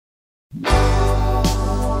Created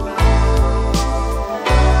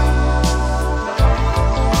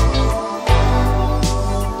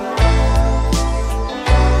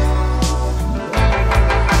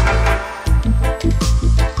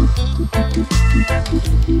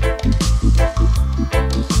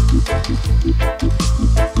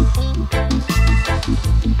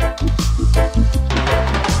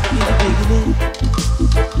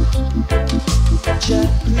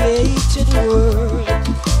the world.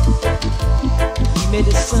 He made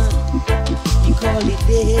the sun, he called it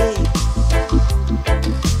day.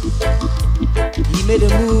 He made the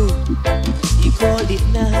moon, he called it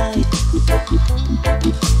night.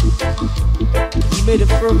 He made the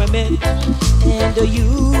firmament and the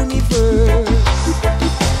universe.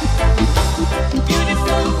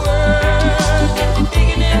 Beautiful world in the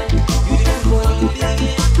beginning, beautiful world in the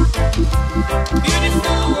beginning.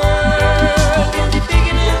 Beautiful world in the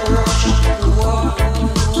beginning, the war.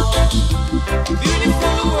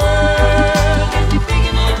 Beautiful world in the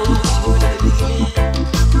beginning,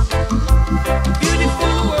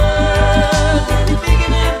 beautiful world in the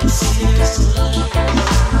beginning, the serious life.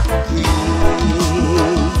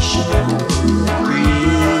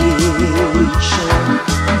 Creation.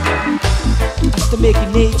 After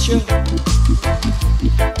making nature,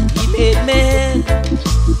 he made man.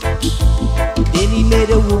 Then he made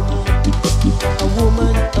a woman, a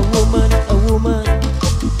woman, a woman, a woman.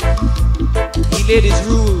 He laid his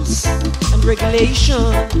rules and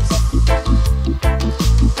regulations.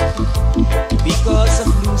 Because of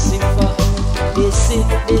Lucifer, they sin,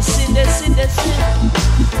 they sin, they sin, they sin.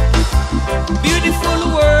 Beautiful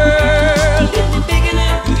world in the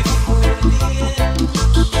beginning, beautiful world in the beginning.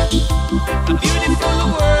 A beautiful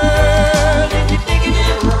world in the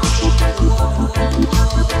beginning.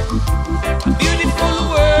 A beautiful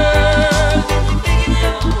world in the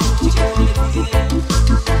beginning.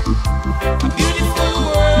 A beautiful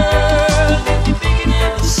world in the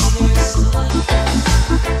beginning.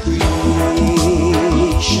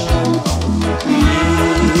 Creation,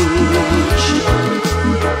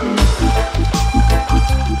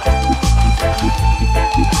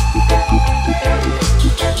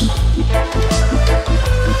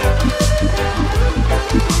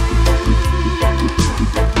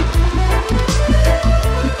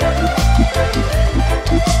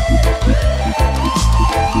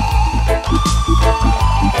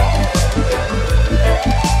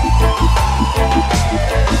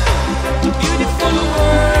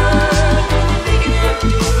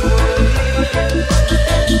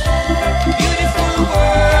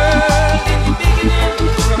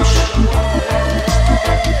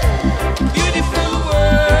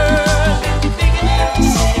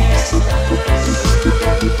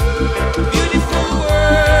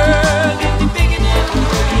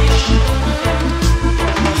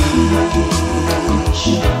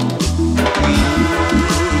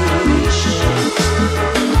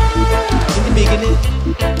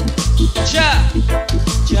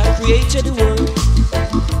 created the world.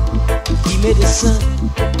 He made the sun,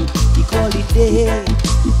 he called it day.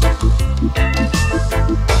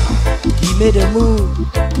 He made the moon,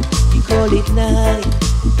 he called it night.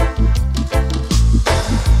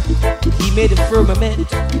 He made the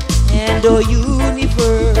firmament and the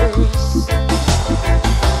universe.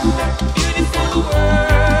 Beautiful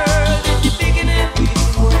world in the beginning,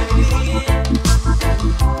 beautiful world in the beginning.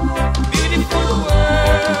 Beautiful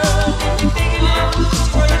world in the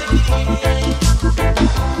beginning,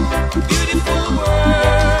 beautiful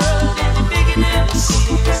world in the beginning, the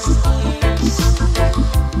serious lives.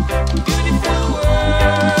 Beautiful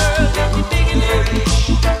world in the beginning, a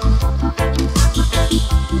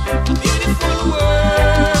beautiful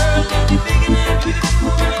world in the beginning, beautiful world in the beginning, beautiful world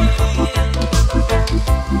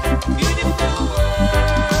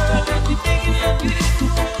in the beginning, beautiful world in the beginning,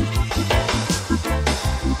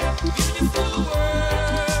 beautiful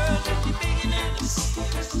world in the beginning, the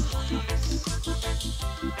serious lives.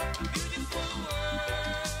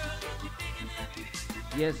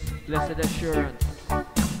 Yes, blessed assurance.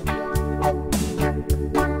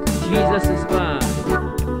 Jesus is mine.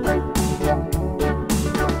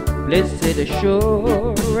 Blessed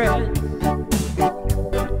assurance.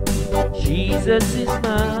 Jesus is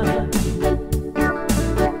mine.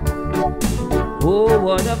 Oh,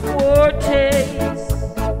 what a foretaste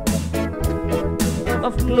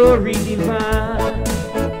of glory divine.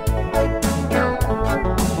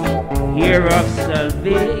 Heir of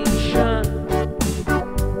salvation,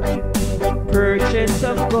 purchase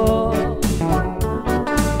of God,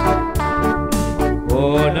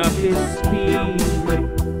 born of His Spirit,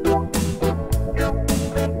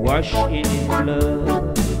 washed in His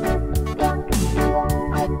blood.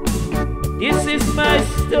 is my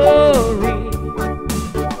story.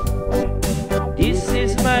 This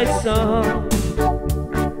is my song.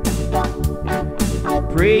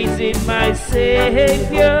 Praising my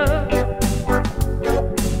Savior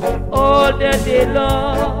all the day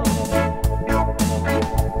long.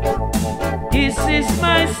 This is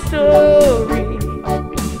my story.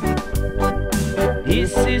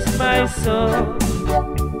 This is my song.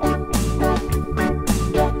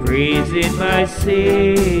 Praising my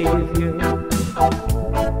Savior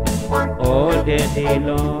all the day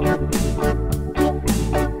long.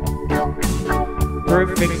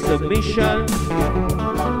 Perfect submission,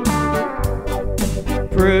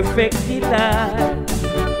 perfect delight,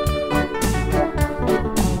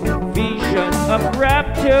 vision of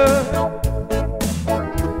rapture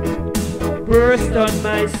burst on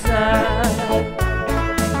my side.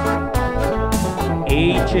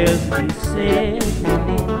 Angels descending,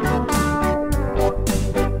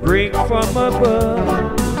 bring from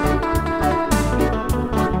above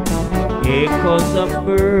echoes of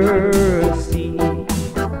mercy,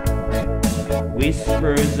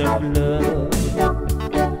 whispers of love.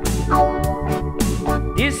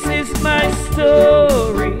 This is my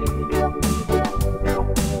story.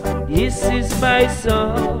 This is my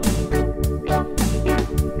song.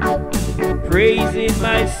 Praising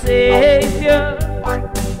my Savior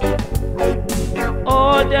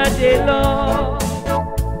all the day long.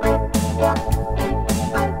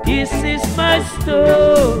 This is my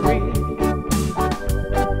story.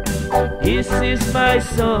 This is my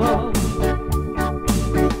song.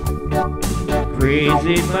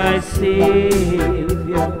 Praising my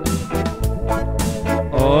Savior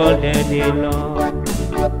all the day long.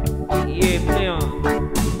 Yeah, play on.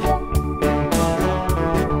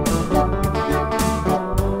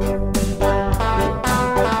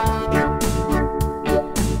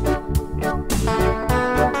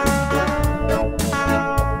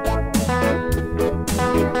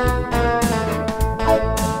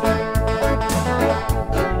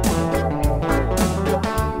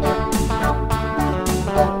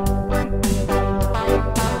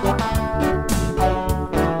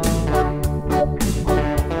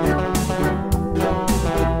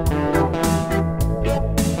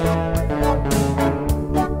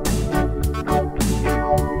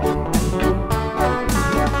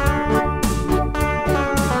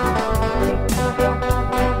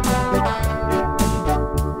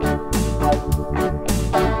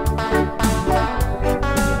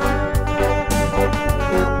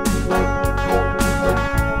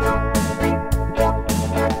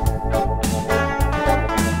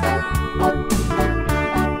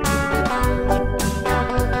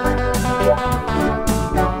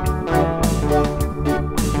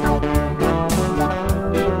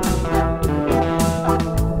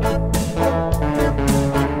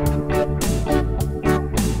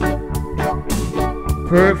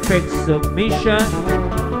 Perfect submission,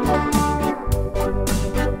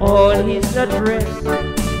 all his address.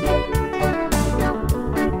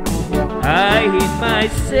 I hid my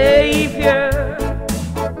Savior,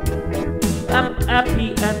 I'm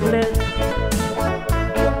happy and blessed,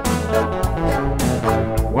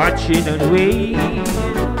 watching and waiting,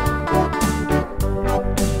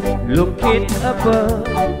 looking above,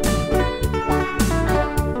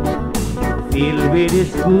 filled with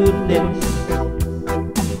his goodness,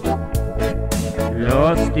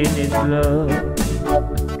 lost in his love.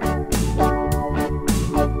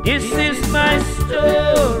 This is my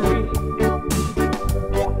story.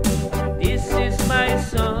 This is my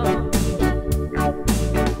song.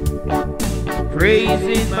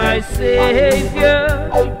 Praising my Savior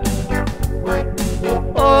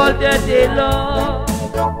all the day long.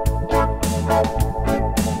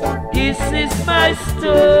 This is my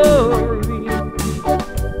story.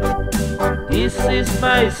 This is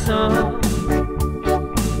my song.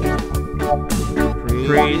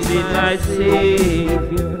 Praising my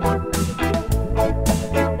Savior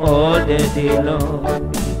all the day long.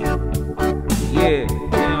 Yeah,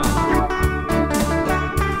 yeah.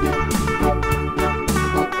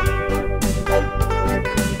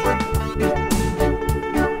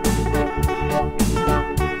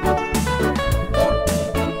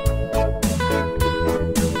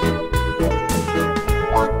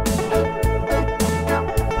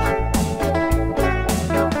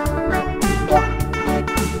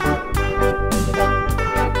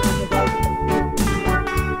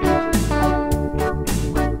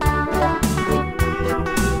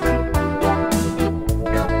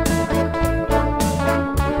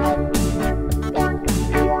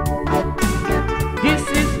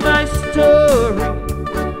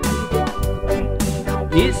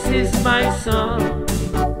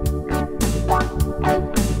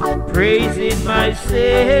 praising my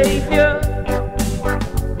Savior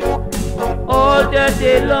all the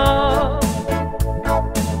day long.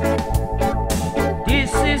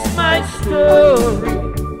 This is my story,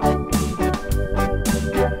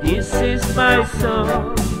 this is my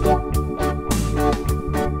song,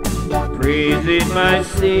 praising my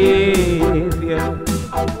Savior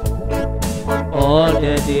all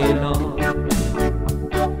the day long.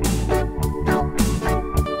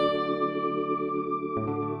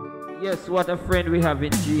 Yes, what a friend we have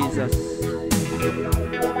in Jesus.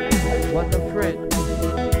 What a friend.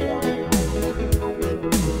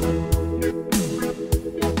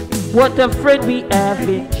 What a friend we have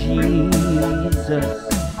in Jesus.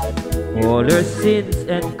 All our sins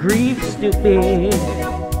and griefs to bear.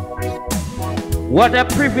 What a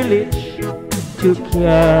privilege to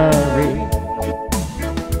carry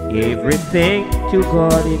everything to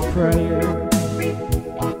God in prayer.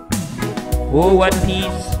 Oh, what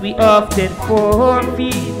peace we often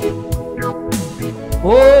forfeit.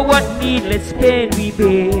 Oh, what needless pain we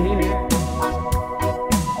bear.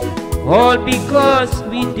 All because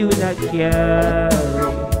we do not carry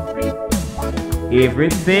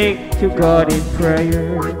everything to God in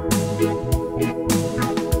prayer.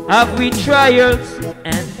 Have we trials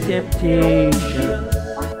and temptations?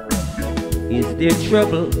 Is there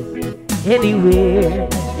trouble anywhere?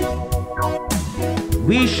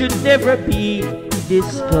 We should never be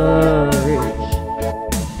discouraged.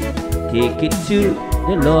 Take it to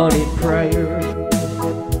the Lord in prayer.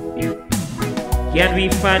 Can we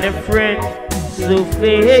find a friend so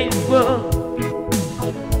faithful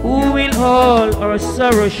who will all our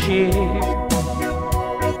sorrow share?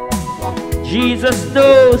 Jesus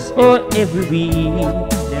knows our every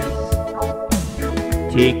weakness.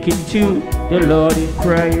 Take it to the Lord in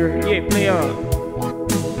prayer. Yeah, play on.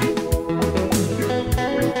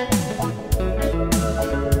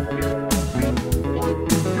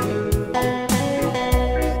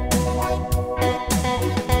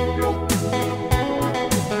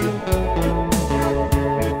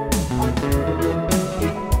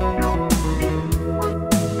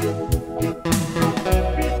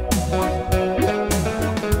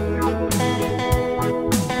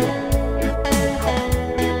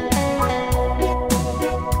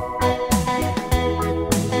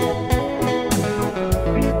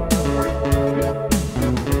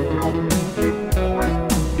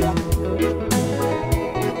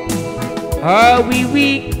 Are we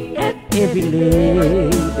weak and heavy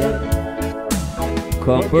laden,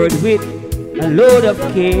 covered with a load of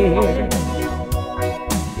care?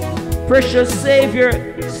 Precious Savior,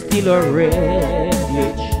 still our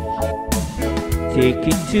refuge. Take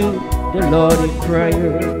it to the Lord in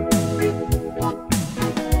prayer.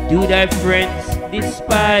 Do thy friends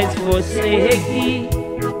despise, forsake thee?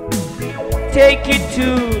 Take it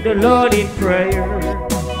to the Lord in prayer.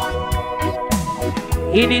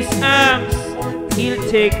 In his arms he'll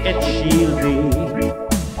take and shield thee.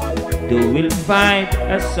 Thou wilt find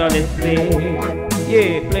a solid flame.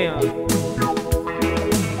 Yeah, play on.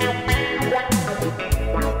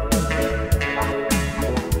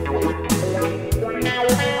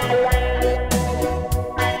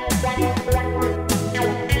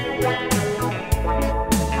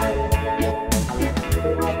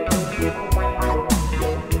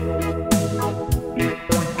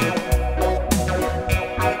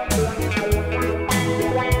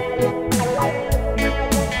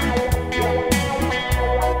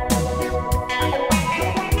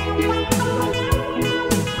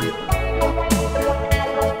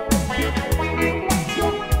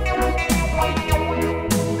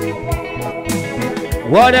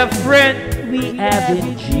 What a friend we have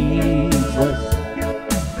in Jesus.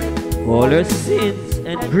 All our sins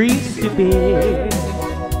and griefs to bear.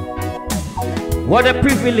 What a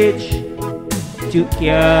privilege to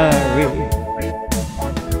carry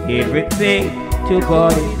everything to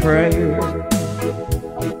God in prayer.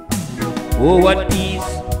 Oh, what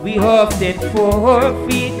peace we often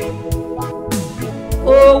forfeit.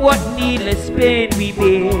 Oh, what needless pain we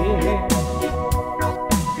bear.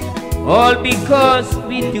 All because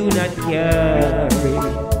we do not carry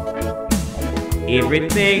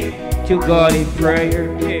everything to God in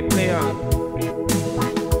prayer. Yeah, play on.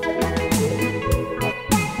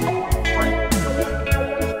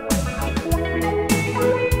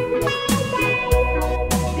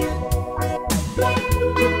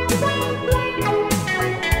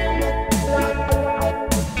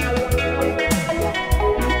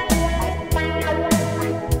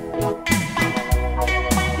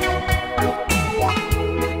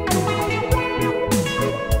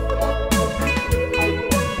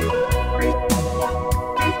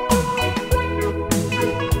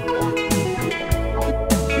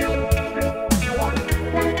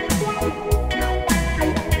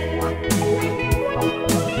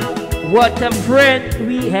 What a friend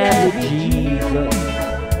we have in Jesus.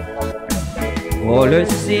 All our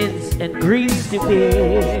sins and griefs to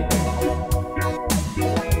bear.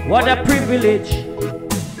 What a privilege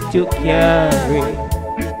to carry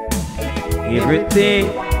everything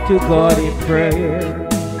to God in prayer.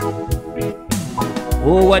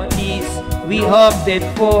 Oh, what peace we often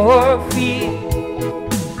forfeit.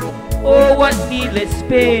 Oh, what needless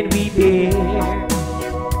pain we bear.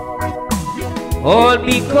 All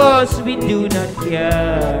because we do not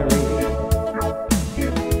carry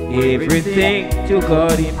everything to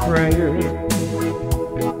God in prayer.